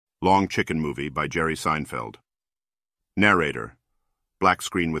Long Chicken Movie by Jerry Seinfeld. Narrator. Black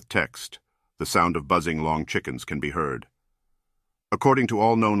screen with text. The sound of buzzing long chickens can be heard. According to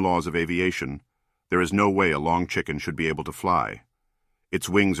all known laws of aviation, there is no way a long chicken should be able to fly. Its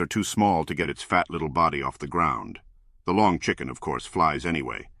wings are too small to get its fat little body off the ground. The long chicken, of course, flies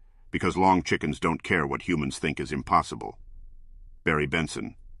anyway, because long chickens don't care what humans think is impossible. Barry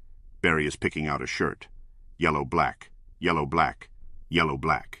Benson. Barry is picking out a shirt. Yellow, black, yellow, black, yellow,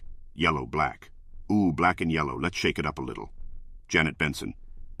 black. Yellow, black. Ooh, black and yellow. Let's shake it up a little. Janet Benson.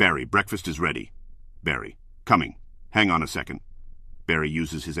 Barry, breakfast is ready. Barry. Coming. Hang on a second. Barry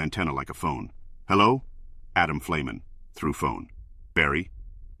uses his antenna like a phone. Hello? Adam Flayman. Through phone. Barry.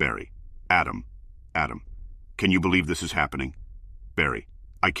 Barry. Adam. Adam. Can you believe this is happening? Barry.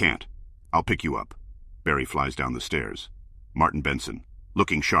 I can't. I'll pick you up. Barry flies down the stairs. Martin Benson.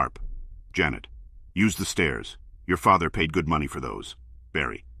 Looking sharp. Janet. Use the stairs. Your father paid good money for those.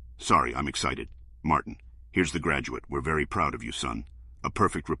 Barry. Sorry, I'm excited. Martin. Here's the graduate. We're very proud of you, son. A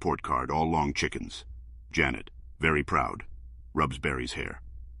perfect report card, all long chickens. Janet. Very proud. Rubs Barry's hair.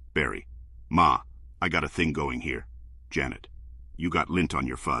 Barry. Ma, I got a thing going here. Janet. You got lint on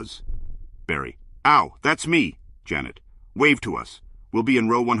your fuzz. Barry. Ow, that's me. Janet. Wave to us. We'll be in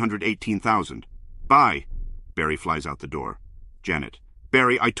row 118,000. Bye. Barry flies out the door. Janet.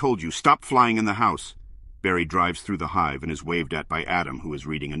 Barry, I told you, stop flying in the house. Barry drives through the hive and is waved at by Adam, who is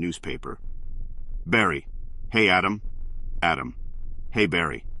reading a newspaper. Barry. Hey, Adam. Adam. Hey,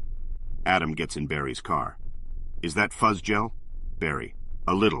 Barry. Adam gets in Barry's car. Is that fuzz gel? Barry.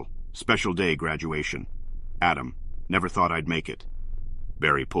 A little. Special day graduation. Adam. Never thought I'd make it.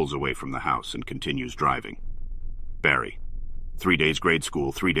 Barry pulls away from the house and continues driving. Barry. 3 days grade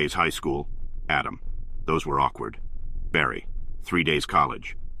school, 3 days high school. Adam. Those were awkward. Barry. 3 days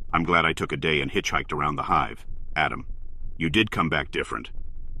college. I'm glad I took a day and hitchhiked around the hive. Adam. You did come back different.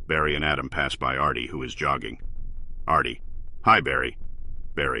 Barry and Adam pass by Artie, who is jogging. Artie. Hi, Barry.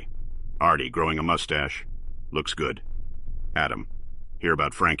 Barry. Artie, growing a mustache. Looks good. Adam. Hear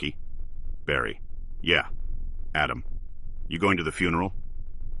about Frankie? Barry. Yeah. Adam. You going to the funeral?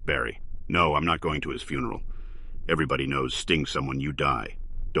 Barry. No, I'm not going to his funeral. Everybody knows sting someone, you die.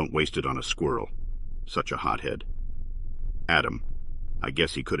 Don't waste it on a squirrel. Such a hothead. Adam. I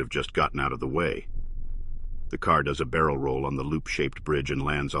guess he could have just gotten out of the way. The car does a barrel roll on the loop-shaped bridge and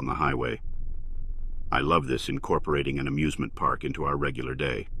lands on the highway. I love this, incorporating an amusement park into our regular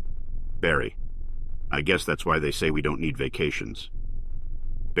day. Barry. I guess that's why they say we don't need vacations.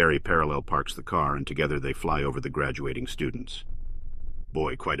 Barry parallel parks the car, and together they fly over the graduating students.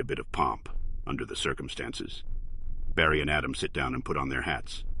 Boy, quite a bit of pomp, under the circumstances. Barry and Adam sit down and put on their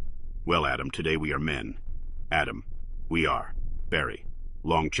hats. Well, Adam, today we are men. Adam. We are. Barry.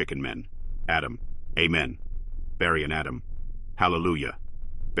 Long chicken men. Adam. Amen. Barry and Adam. Hallelujah.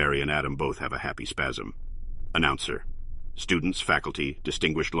 Barry and Adam both have a happy spasm. Announcer. Students, faculty,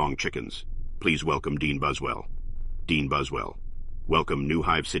 distinguished long chickens. Please welcome Dean Buswell. Dean Buswell. Welcome new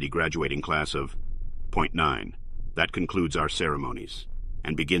Hive City graduating class of .9. That concludes our ceremonies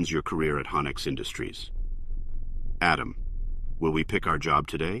and begins your career at Honex Industries. Adam. Will we pick our job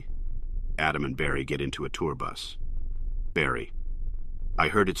today? Adam and Barry get into a tour bus. Barry. I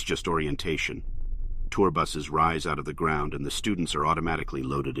heard it's just orientation. Tour buses rise out of the ground and the students are automatically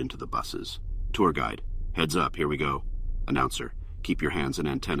loaded into the buses. Tour guide. Heads up, here we go. Announcer. Keep your hands and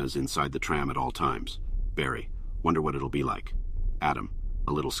antennas inside the tram at all times. Barry. Wonder what it'll be like. Adam.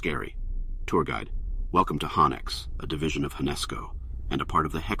 A little scary. Tour guide. Welcome to Honex, a division of Honesco, and a part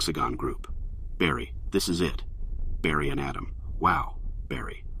of the Hexagon Group. Barry. This is it. Barry and Adam. Wow.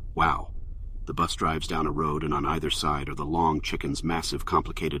 Barry. Wow. The bus drives down a road, and on either side are the long chicken's massive,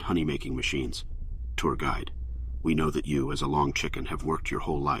 complicated honey-making machines. Tour guide. We know that you, as a long chicken, have worked your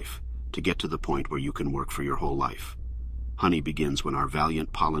whole life to get to the point where you can work for your whole life. Honey begins when our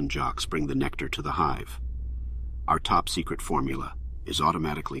valiant pollen jocks bring the nectar to the hive. Our top-secret formula is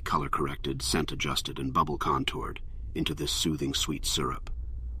automatically color-corrected, scent-adjusted, and bubble-contoured into this soothing sweet syrup,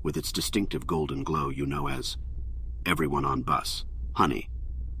 with its distinctive golden glow you know as everyone on bus, honey.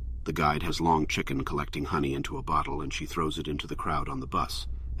 The guide has long chicken collecting honey into a bottle, and she throws it into the crowd on the bus,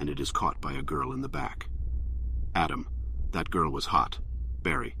 and it is caught by a girl in the back. Adam. That girl was hot.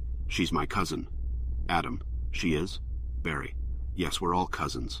 Barry. She's my cousin. Adam. She is? Barry. Yes, we're all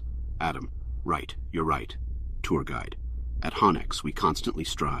cousins. Adam. Right, you're right. Tour guide. At Honex, we constantly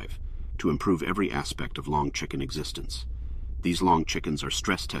strive to improve every aspect of long chicken existence. These long chickens are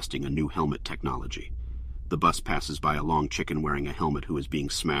stress testing a new helmet technology. The bus passes by a long chicken wearing a helmet who is being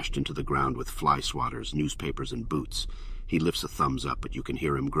smashed into the ground with fly swatters, newspapers, and boots. He lifts a thumbs up, but you can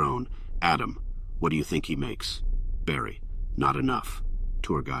hear him groan. Adam, what do you think he makes? Barry, not enough.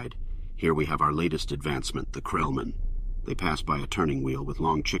 Tour guide. Here we have our latest advancement, the Krellman. They pass by a turning wheel with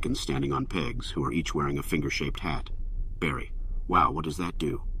long chickens standing on pegs, who are each wearing a finger-shaped hat. Barry. Wow, what does that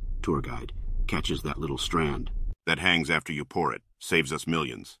do? Tour guide. Catches that little strand. That hangs after you pour it. Saves us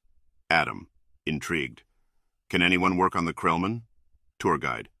millions. Adam. Intrigued. Can anyone work on the Krellman? Tour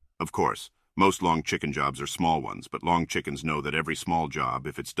guide. Of course. Most long chicken jobs are small ones, but long chickens know that every small job,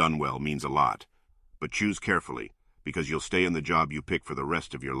 if it's done well, means a lot. But choose carefully, because you'll stay in the job you pick for the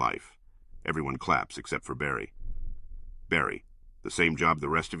rest of your life. Everyone claps except for Barry. Barry. The same job the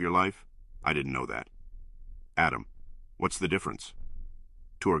rest of your life? I didn't know that. Adam. What's the difference?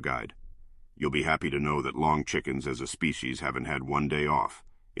 Tour guide. You'll be happy to know that long chickens as a species haven't had one day off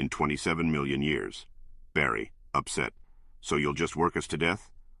in 27 million years. Barry. Upset. So you'll just work us to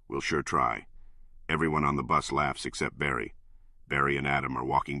death? We'll sure try. Everyone on the bus laughs except Barry. Barry and Adam are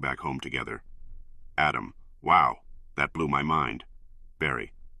walking back home together. Adam. Wow, that blew my mind.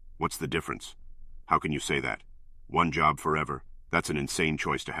 Barry. What's the difference? How can you say that? One job forever? That's an insane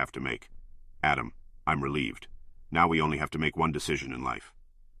choice to have to make. Adam. I'm relieved. Now we only have to make one decision in life.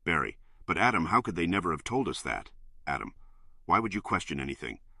 Barry. But Adam, how could they never have told us that? Adam. Why would you question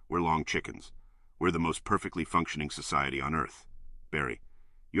anything? We're long chickens. We're the most perfectly functioning society on Earth. Barry.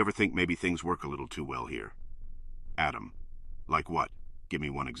 You ever think maybe things work a little too well here? Adam. Like what? Give me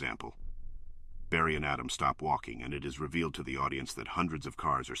one example. Barry and Adam stop walking, and it is revealed to the audience that hundreds of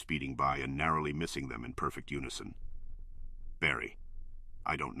cars are speeding by and narrowly missing them in perfect unison. Barry.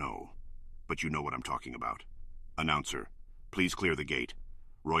 I don't know, but you know what I'm talking about. Announcer. Please clear the gate.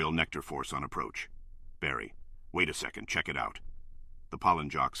 Royal Nectar Force on approach. Barry. Wait a second, check it out. The pollen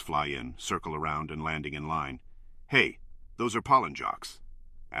jocks fly in, circle around, and landing in line. Hey, those are pollen jocks.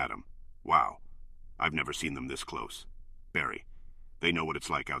 Adam. Wow. I've never seen them this close. Barry. They know what it's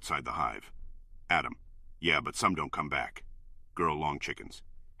like outside the hive. Adam. Yeah, but some don't come back. Girl long chickens.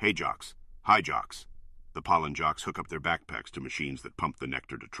 Hey jocks. Hi jocks. The pollen jocks hook up their backpacks to machines that pump the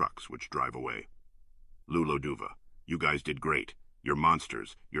nectar to trucks, which drive away. Luloduva. You guys did great. You're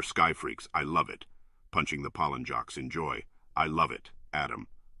monsters. You're sky freaks. I love it. Punching the pollen jocks in joy. I love it. Adam.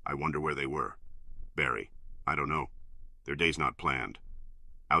 I wonder where they were. Barry. I don't know. Their day's not planned.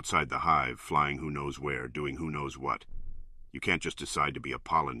 Outside the hive, flying who knows where, doing who knows what. You can't just decide to be a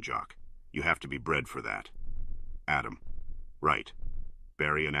pollen jock. You have to be bred for that. Adam. Right.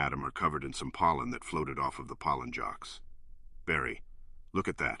 Barry and Adam are covered in some pollen that floated off of the pollen jocks. Barry. Look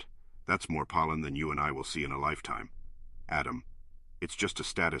at that. That's more pollen than you and I will see in a lifetime. Adam. It's just a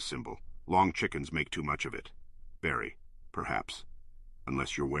status symbol. Long chickens make too much of it. Barry. Perhaps.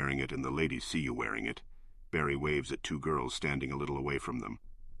 Unless you're wearing it and the ladies see you wearing it. Barry waves at two girls standing a little away from them.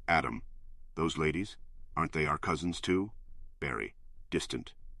 Adam. Those ladies? Aren't they our cousins too? Barry.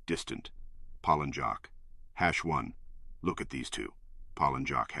 Distant. Distant. Pollen jock. #1. Look at these two. Pollen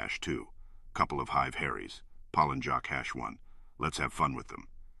jock #2. Couple of hive Harrys. Pollen jock #1. Let's have fun with them.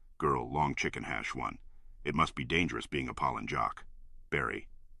 Girl long chicken #1. It must be dangerous being a pollen jock. Barry.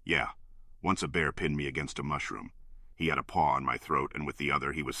 Yeah. Once a bear pinned me against a mushroom. He had a paw on my throat, and with the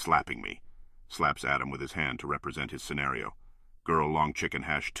other he was slapping me. Slaps Adam with his hand to represent his scenario. Girl long chicken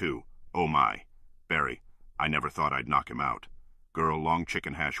 #2. Oh my. Barry. I never thought I'd knock him out. Girl long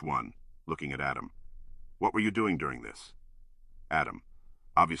chicken #1. Looking at Adam. What were you doing during this? Adam.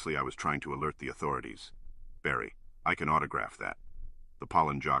 Obviously I was trying to alert the authorities. Barry. I can autograph that. The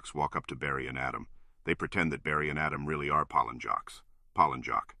pollen jocks walk up to Barry and Adam. They pretend that Barry and Adam really are pollen jocks. Pollen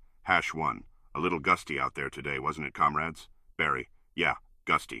jock. #1. A little gusty out there today, wasn't it, comrades? Barry. Yeah,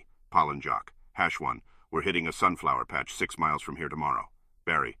 gusty. Pollen jock. #1. We're hitting a sunflower patch 6 miles from here tomorrow.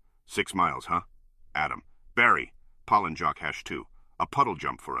 Barry. 6 miles, huh? Adam. Barry. Pollen jock #2. A puddle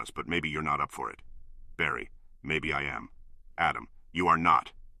jump for us, but maybe you're not up for it. Barry. Maybe I am. Adam. You are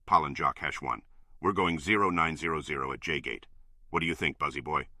not. Pollen jock #1. We're going 0900 at J-Gate. What do you think, Buzzy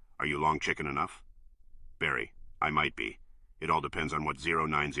Boy? Are you long chicken enough? Barry. I might be. It all depends on what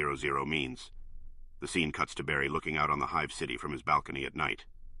 0900 means. The scene cuts to Barry looking out on the hive city from his balcony at night.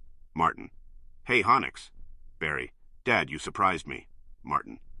 Martin. Hey, Honix. Barry. Dad, you surprised me.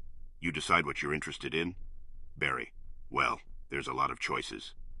 Martin. You decide what you're interested in? Barry. Well, there's a lot of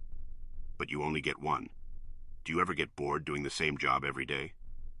choices. But you only get one. Do you ever get bored doing the same job every day?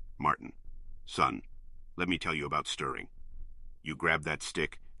 Martin. Son, let me tell you about stirring. You grab that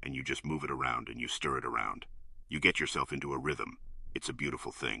stick and you just move it around and you stir it around. You get yourself into a rhythm. It's a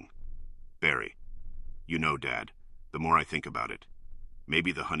beautiful thing. Barry. You know, Dad, the more I think about it,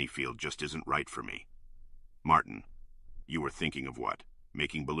 maybe the honey field just isn't right for me. Martin. You were thinking of what?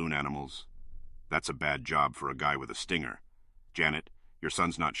 Making balloon animals? That's a bad job for a guy with a stinger. Janet, your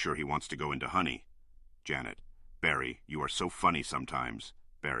son's not sure he wants to go into honey. Janet. Barry, you are so funny sometimes.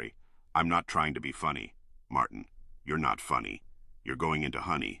 Barry, I'm not trying to be funny. Martin, you're not funny. You're going into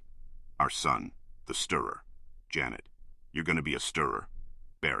honey. Our son, the stirrer. Janet, you're going to be a stirrer.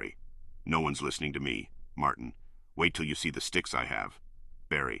 Barry, no one's listening to me. Martin, wait till you see the sticks I have.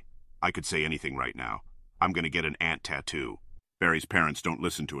 Barry, I could say anything right now. I'm going to get an ant tattoo. Barry's parents don't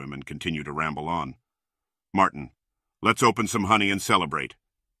listen to him and continue to ramble on. Martin, let's open some honey and celebrate.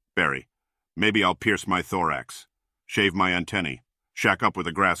 Barry, maybe I'll pierce my thorax, shave my antennae, shack up with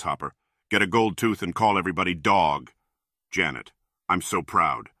a grasshopper, get a gold tooth and call everybody dog. Janet, I'm so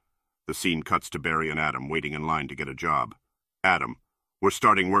proud. The scene cuts to Barry and Adam waiting in line to get a job. Adam, we're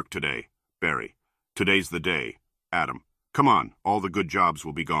starting work today. Barry, today's the day. Adam, come on, all the good jobs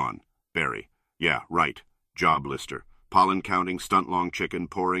will be gone. Barry, yeah, right. Job lister. Pollen counting, stunt long chicken,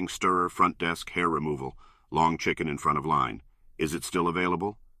 pouring, stirrer, front desk, hair removal. Long chicken in front of line. Is it still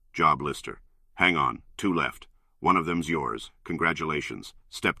available? Job lister. Hang on, 2 left. One of them's yours. Congratulations.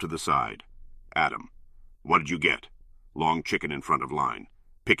 Step to the side. Adam, what did you get? Long chicken in front of line.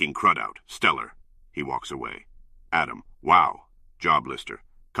 Picking crud out. Stellar. He walks away. Adam, wow. Job lister.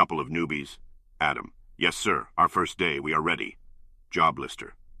 Couple of newbies. Adam, yes sir, our first day, we are ready. Job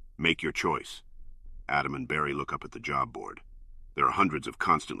lister. Make your choice. Adam and Barry look up at the job board. There are hundreds of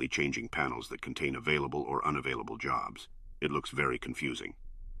constantly changing panels that contain available or unavailable jobs. It looks very confusing.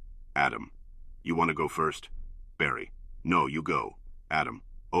 Adam, you want to go first? Barry, no, you go. Adam,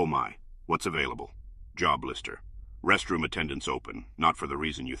 oh my, what's available? Job lister. Restroom attendants open, not for the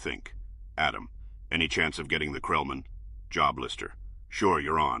reason you think. Adam, any chance of getting the Krellman? Job lister. Sure,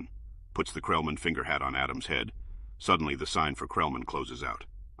 you're on. Puts the Krellman finger hat on Adam's head. Suddenly the sign for Krellman closes out.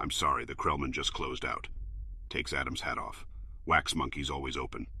 I'm sorry, the Krellman just closed out. Takes Adam's hat off. Wax monkey's always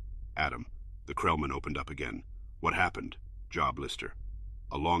open. Adam, the Krellman opened up again. What happened? Job lister.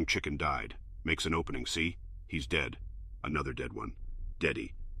 A long chicken died. Makes an opening, see? He's dead. Another dead one.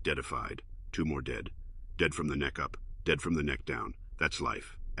 Deady. Deadified. 2 more dead. Dead from the neck up. Dead from the neck down. That's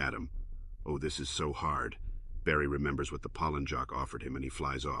life. Adam. Oh, this is so hard. Barry remembers what the pollen jock offered him and he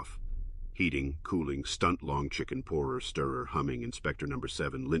flies off. Heating, cooling, stunt long chicken pourer, stirrer, humming, inspector number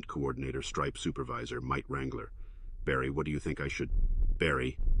 7, lint coordinator, stripe supervisor, mite wrangler. Barry, what do you think I should...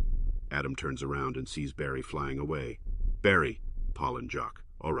 Barry. Adam turns around and sees Barry flying away. Barry. Pollen jock.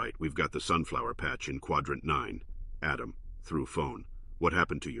 All right, we've got the sunflower patch in quadrant 9. Adam. Through phone. What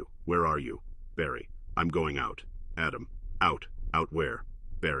happened to you? Where are you? Barry. I'm going out. Adam. Out. Out where?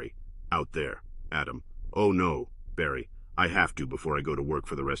 Barry. Out there. Adam. Oh no. Barry. I have to before I go to work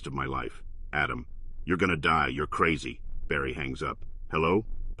for the rest of my life. Adam. You're gonna die. You're crazy. Barry hangs up. Hello?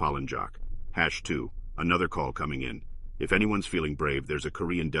 Pollen jock. #2. Another call coming in. If anyone's feeling brave, there's a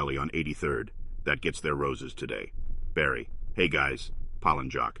Korean deli on 83rd. That gets their roses today. Barry. Hey guys. Pollen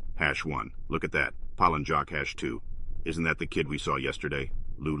jock. #1. Look at that. Pollen jock #2. Isn't that the kid we saw yesterday?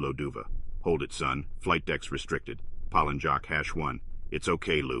 Lou Loduva. Hold it, son. Flight deck's restricted. Pollen jock #1. It's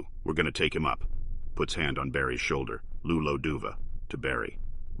okay, Lou. We're gonna take him up. Puts hand on Barry's shoulder. Lou Loduva. To Barry.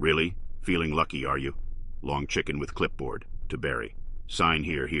 Really? Feeling lucky, are you? Long chicken with clipboard. To Barry. Sign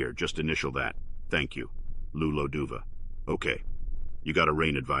here. Just initial that. Thank you. Lou Loduva. Okay. You got a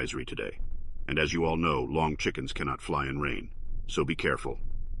rain advisory today. And as you all know, long chickens cannot fly in rain. So be careful.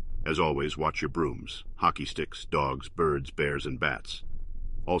 As always, watch your brooms, hockey sticks, dogs, birds, bears, and bats.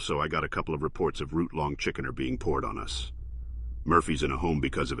 Also, I got a couple of reports of root long chicken are being poured on us. Murphy's in a home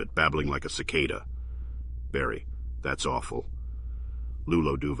because of it, babbling like a cicada. Barry. That's awful. Lou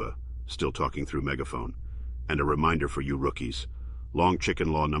Loduva, still talking through megaphone. And a reminder for you rookies. Long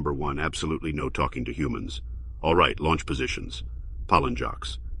chicken law number 1, absolutely no talking to humans. All right, launch positions. Pollen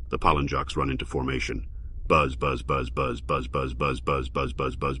jocks. The pollen jocks run into formation. Buzz, buzz, buzz, buzz, buzz, buzz, buzz, buzz, buzz,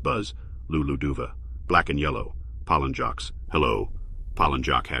 buzz, buzz, buzz. Lou Loduva. Black and yellow. Pollen jocks. Hello. Pollen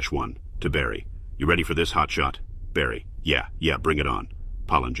jock #1. To Barry. You ready for this, hotshot? Barry. Yeah, bring it on.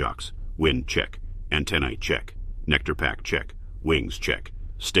 Pollen jocks. Wind, check. Antennae, check. Nectar pack, check. Wings, check.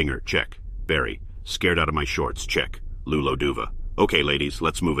 Stinger, check. Barry. Scared out of my shorts, check. Lou Loduva. Okay, ladies,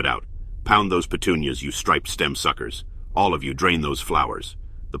 let's move it out. Pound those petunias, you striped stem suckers. All of you drain those flowers.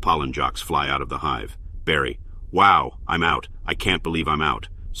 The pollen jocks fly out of the hive. Barry. Wow, I'm out. I can't believe I'm out.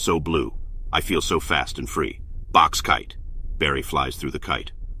 So blue. I feel so fast and free. Box kite. Barry flies through the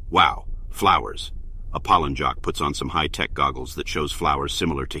kite. Wow, flowers. A pollen jock puts on some high-tech goggles that shows flowers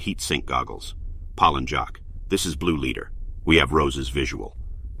similar to heat sink goggles. Pollen jock. This is Blue Leader. We have roses visual.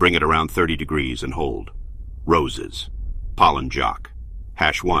 Bring it around 30 degrees and hold. Roses. Pollen jock.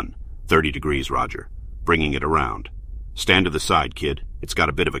 #1. 30 degrees, Roger. Bringing it around. Stand to the side, kid. It's got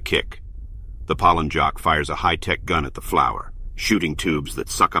a bit of a kick. The pollen jock fires a high-tech gun at the flower. Shooting tubes that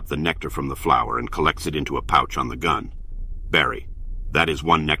suck up the nectar from the flower and collects it into a pouch on the gun. Barry, that is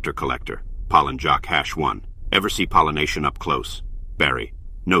one nectar collector. Pollen Jock #1. Ever see pollination up close? Barry,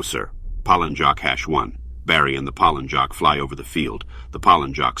 no sir. Pollen Jock #1. Barry and the Pollen Jock fly over the field. The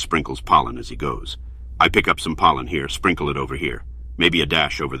Pollen Jock sprinkles pollen as he goes. I pick up some pollen here, sprinkle it over here. Maybe a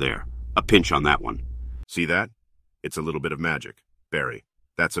dash over there. A pinch on that one. See that? It's a little bit of magic. Barry,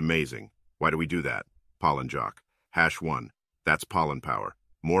 that's amazing. Why do we do that? Pollen Jock #1. That's pollen power.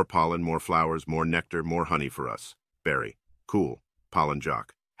 More pollen, more flowers, more nectar, more honey for us. Barry, cool. Pollen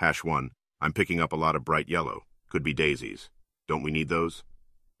Jock #1. I'm picking up a lot of bright yellow. Could be daisies. Don't we need those?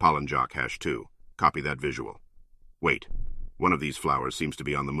 Pollen Jock #2. Copy that visual. Wait. One of these flowers seems to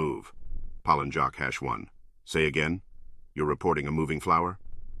be on the move. Pollen Jock #1. Say again? You're reporting a moving flower?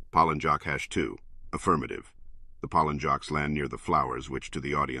 Pollen Jock #2. Affirmative. The pollen jocks land near the flowers, which to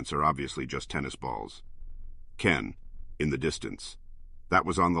the audience are obviously just tennis balls. Ken, in the distance. That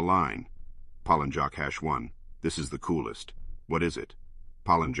was on the line. Pollen Jock #1. This is the coolest. What is it?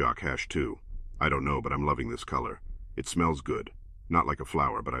 Pollen Jock #2. I don't know, but I'm loving this color. It smells good. Not like a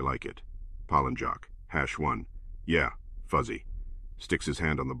flower, but I like it. Pollen Jock #1. Yeah, fuzzy. Sticks his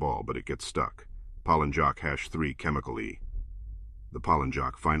hand on the ball, but it gets stuck. Pollen Jock #3. Chemical E. The Pollen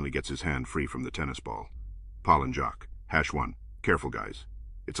Jock finally gets his hand free from the tennis ball. Pollen Jock #1. Careful, guys.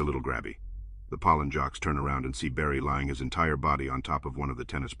 It's a little grabby. The Pollen Jocks turn around and see Barry lying his entire body on top of one of the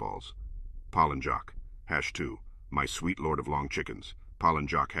tennis balls. Pollen Jock #2. My sweet lord of long chickens. Pollen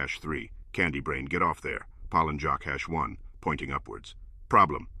Jock #3. Candy Brain, get off there. Pollen Jock #1. Pointing upwards.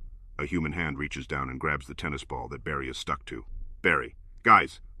 Problem. A human hand reaches down and grabs the tennis ball that Barry is stuck to. Barry.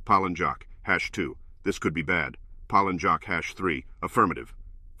 Guys. Pollen Jock #2. This could be bad. Pollen Jock #3. Affirmative.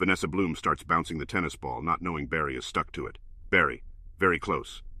 Vanessa Bloom starts bouncing the tennis ball, not knowing Barry is stuck to it. Barry. Very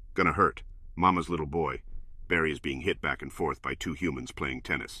close. Gonna hurt. Mama's little boy. Barry is being hit back and forth by two humans playing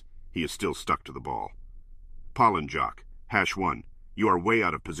tennis. He is still stuck to the ball. Pollen Jock #1. You are way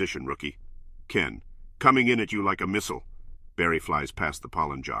out of position, rookie. Ken. Coming in at you like a missile. Barry flies past the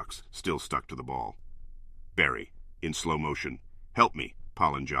Pollen Jocks, still stuck to the ball. Barry, in slow motion. Help me,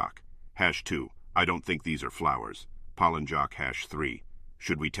 Pollen Jock #2. I don't think these are flowers. Pollen Jock #3.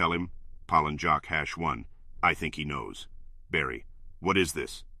 Should we tell him? Pollen Jock #1. I think he knows. Barry. What is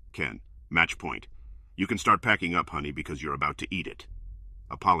this? Ken. Match point. You can start packing up, honey, because you're about to eat it.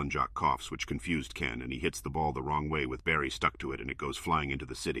 A Pollen Jock coughs, which confused Ken, and he hits the ball the wrong way with Barry stuck to it, and it goes flying into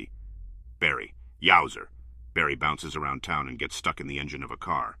the city. Barry. Yowzer. Barry bounces around town and gets stuck in the engine of a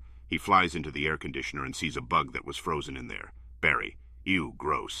car. He flies into the air conditioner and sees a bug that was frozen in there. Barry. Ew,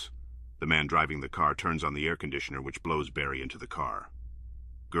 gross. The man driving the car turns on the air conditioner, which blows Barry into the car.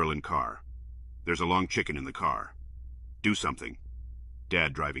 Girl in car. There's a long chicken in the car. Do something.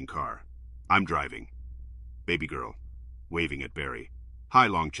 Dad driving car. I'm driving. Baby girl. Waving at Barry. Hi,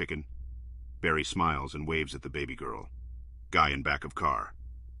 long chicken. Barry smiles and waves at the baby girl. Guy in back of car.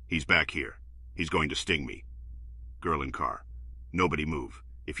 He's back here. He's going to sting me. Girl in car. Nobody move.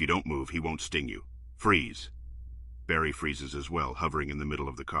 If you don't move, he won't sting you. Freeze. Barry freezes as well, hovering in the middle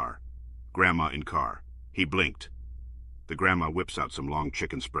of the car. Grandma in car. He blinked. The grandma whips out some long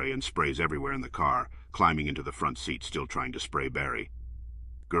chicken spray and sprays everywhere in the car, climbing into the front seat, still trying to spray Barry.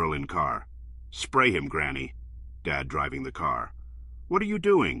 Girl in car. Spray him, Granny. Dad driving the car. What are you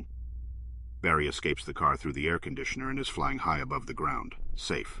doing? Barry escapes the car through the air conditioner and is flying high above the ground.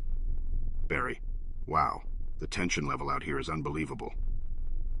 Safe. Barry. Wow, the tension level out here is unbelievable.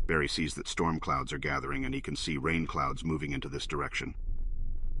 Barry sees that storm clouds are gathering and he can see rain clouds moving into this direction.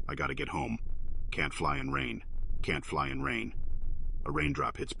 I gotta get home. Can't fly in rain. Can't fly in rain. A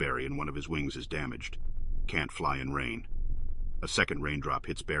raindrop hits Barry and one of his wings is damaged. Can't fly in rain. A second raindrop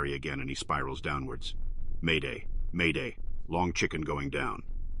hits Barry again and he spirals downwards. Mayday. Mayday. Long chicken going down.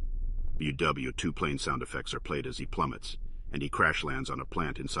 BW, 2 plane sound effects are played as he plummets, and he crash lands on a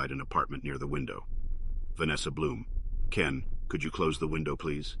plant inside an apartment near the window. Vanessa Bloom. Ken, could you close the window,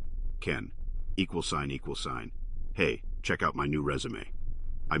 please? Ken. ===. Hey, check out my new resume.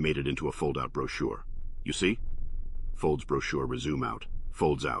 I made it into a fold-out brochure. You see? Folds brochure, resume out.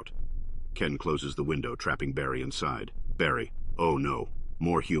 Folds out. Ken closes the window, trapping Barry inside. Barry. Oh no.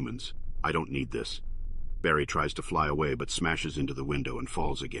 More humans. I don't need this. Barry tries to fly away but smashes into the window and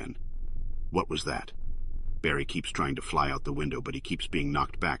falls again. What was that? Barry keeps trying to fly out the window, but he keeps being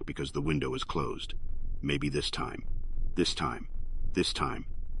knocked back because the window is closed. Maybe this time. This time. This time.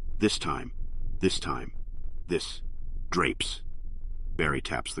 This time. This time. This. Drapes. Barry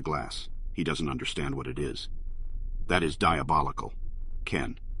taps the glass. He doesn't understand what it is. That is diabolical.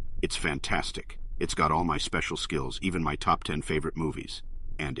 Ken. It's fantastic. It's got all my special skills, even my top 10 favorite movies.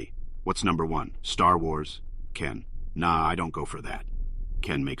 Andy. What's number 1? Star Wars? Ken. Nah, I don't go for that.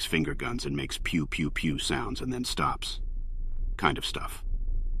 Ken makes finger guns and makes pew pew pew sounds and then stops. Kind of stuff.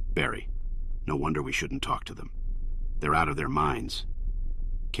 Barry, no wonder we shouldn't talk to them. They're out of their minds.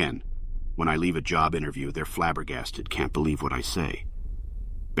 Ken, when I leave a job interview, they're flabbergasted, can't believe what I say.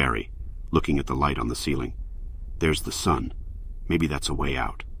 Barry, looking at the light on the ceiling. There's the sun. Maybe that's a way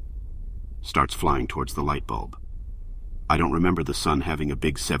out. Starts flying towards the light bulb. I don't remember the sun having a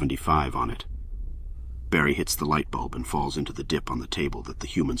big 75 on it. Barry hits the light bulb and falls into the dip on the table that the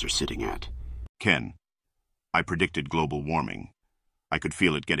humans are sitting at. Ken, I predicted global warming. I could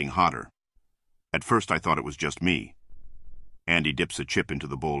feel it getting hotter. At first I thought it was just me. Andy dips a chip into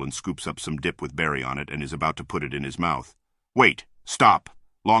the bowl and scoops up some dip with Barry on it and is about to put it in his mouth. Wait! Stop!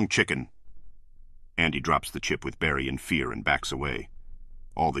 Long chicken! Andy drops the chip with Barry in fear and backs away.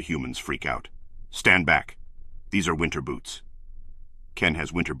 All the humans freak out. Stand back! These are winter boots. Ken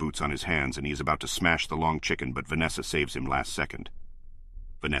has winter boots on his hands and he is about to smash the long chicken, but Vanessa saves him last second.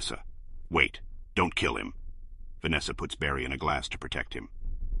 Vanessa, wait, don't kill him. Vanessa puts Barry in a glass to protect him.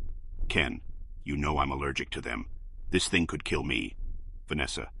 Ken, you know I'm allergic to them. This thing could kill me.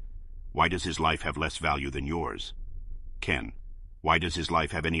 Vanessa, why does his life have less value than yours? Ken, why does his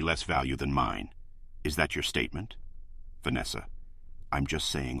life have any less value than mine? Is that your statement? Vanessa, I'm just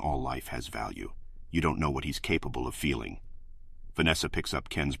saying all life has value. You don't know what he's capable of feeling. Vanessa picks up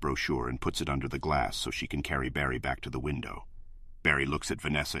Ken's brochure and puts it under the glass so she can carry Barry back to the window. Barry looks at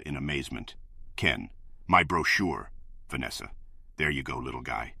Vanessa in amazement. Ken, my brochure. Vanessa, there you go, little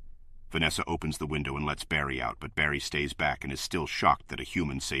guy. Vanessa opens the window and lets Barry out, but Barry stays back and is still shocked that a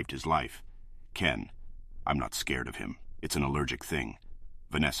human saved his life. Ken, I'm not scared of him. It's an allergic thing.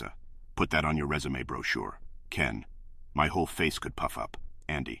 Vanessa, put that on your resume brochure. Ken, my whole face could puff up.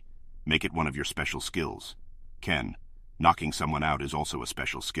 Andy, make it one of your special skills. Ken, knocking someone out is also a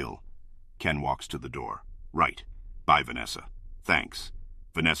special skill. Ken walks to the door. Right. Bye, Vanessa. Thanks.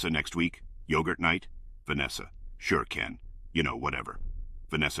 Vanessa, next week? Yogurt night? Vanessa, sure, Ken. You know, whatever.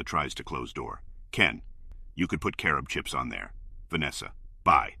 Vanessa tries to close door. Ken, you could put carob chips on there. Vanessa,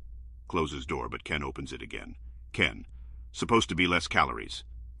 bye. Closes door, but Ken opens it again. Ken, supposed to be less calories.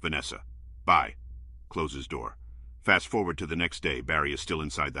 Vanessa, bye. Closes door. Fast forward to the next day, Barry is still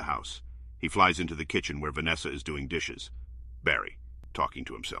inside the house. He flies into the kitchen where Vanessa is doing dishes. Barry, talking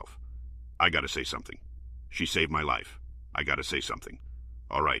to himself. I gotta say something. She saved my life. I gotta say something.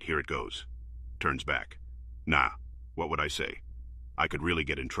 All right, here it goes. Turns back. Nah, what would I say? I could really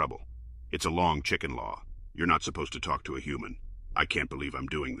get in trouble. It's a long chicken law. You're not supposed to talk to a human. I can't believe I'm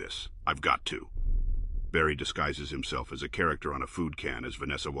doing this. I've got to. Barry disguises himself as a character on a food can as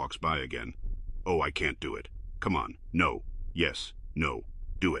Vanessa walks by again. Oh, I can't do it. Come on. No. Yes. No.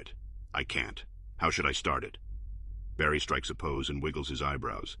 Do it. I can't. How should I start it? Barry strikes a pose and wiggles his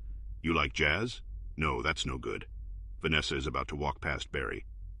eyebrows. You like jazz? No, that's no good. Vanessa is about to walk past Barry.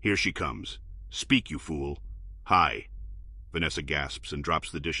 Here she comes. Speak, you fool. Hi. Vanessa gasps and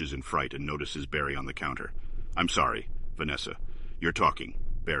drops the dishes in fright and notices Barry on the counter. I'm sorry, Vanessa. You're talking.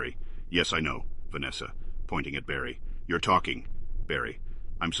 Barry. Yes, I know. Vanessa, pointing at Barry. You're talking. Barry.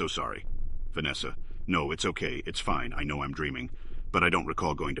 I'm so sorry. Vanessa. No, it's okay. It's fine. I know I'm dreaming. But I don't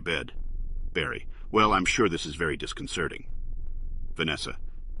recall going to bed. Barry. Well, I'm sure this is very disconcerting. Vanessa.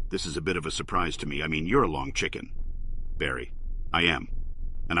 This is a bit of a surprise to me. I mean, you're a long chicken. Barry. I am.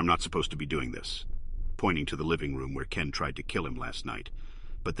 And I'm not supposed to be doing this. Pointing to the living room where Ken tried to kill him last night.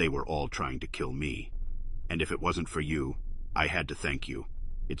 But they were all trying to kill me. And if it wasn't for you, I had to thank you.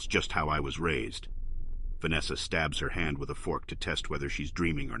 It's just how I was raised. Vanessa stabs her hand with a fork to test whether she's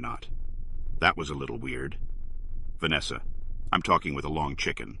dreaming or not. That was a little weird. Vanessa. I'm talking with a long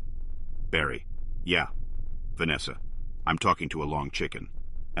chicken. Barry. Yeah. Vanessa. I'm talking to a long chicken.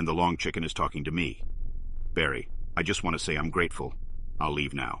 And the long chicken is talking to me. Barry. I just want to say I'm grateful. I'll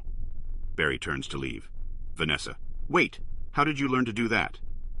leave now. Barry turns to leave. Vanessa. Wait. How did you learn to do that?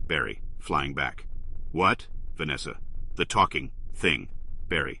 Barry. Flying back. What? Vanessa. The talking thing.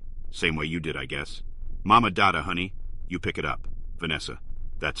 Barry. Same way you did, I guess. Mama Dada, honey. You pick it up. Vanessa.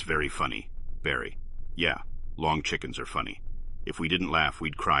 That's very funny. Barry. Yeah. Long chickens are funny. If we didn't laugh,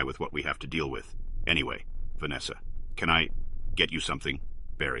 we'd cry with what we have to deal with. Anyway. Vanessa. Can I get you something?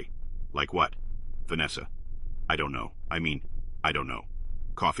 Barry. Like what? Vanessa. I don't know. I don't know.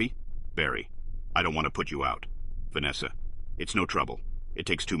 Coffee? Barry. I don't want to put you out. Vanessa. It's no trouble. It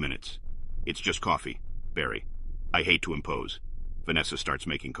takes 2 minutes. It's just coffee. Barry. I hate to impose. Vanessa starts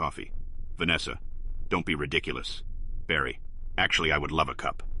making coffee. Vanessa. Don't be ridiculous. Barry. Actually, I would love a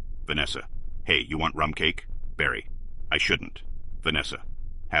cup. Vanessa. Hey, you want rum cake? Barry. I shouldn't. Vanessa.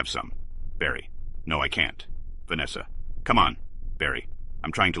 Have some. Barry. No, I can't. Vanessa. Come on. Barry.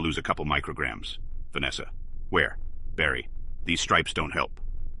 I'm trying to lose a couple micrograms. Vanessa. Where? Barry, these stripes don't help.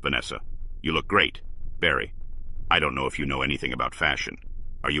 Vanessa, you look great. Barry, I don't know if you know anything about fashion.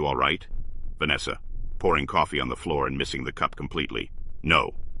 Are you all right? Vanessa, pouring coffee on the floor and missing the cup completely.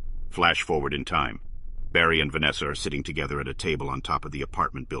 No. Flash forward in time. Barry and Vanessa are sitting together at a table on top of the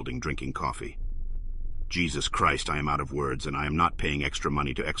apartment building drinking coffee. Jesus Christ, I am out of words, and I am not paying extra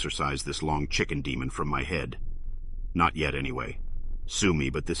money to exorcise this long chicken demon from my head. Not yet, anyway. Sue me,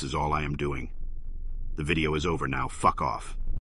 but this is all I am doing. The video is over now. Fuck off.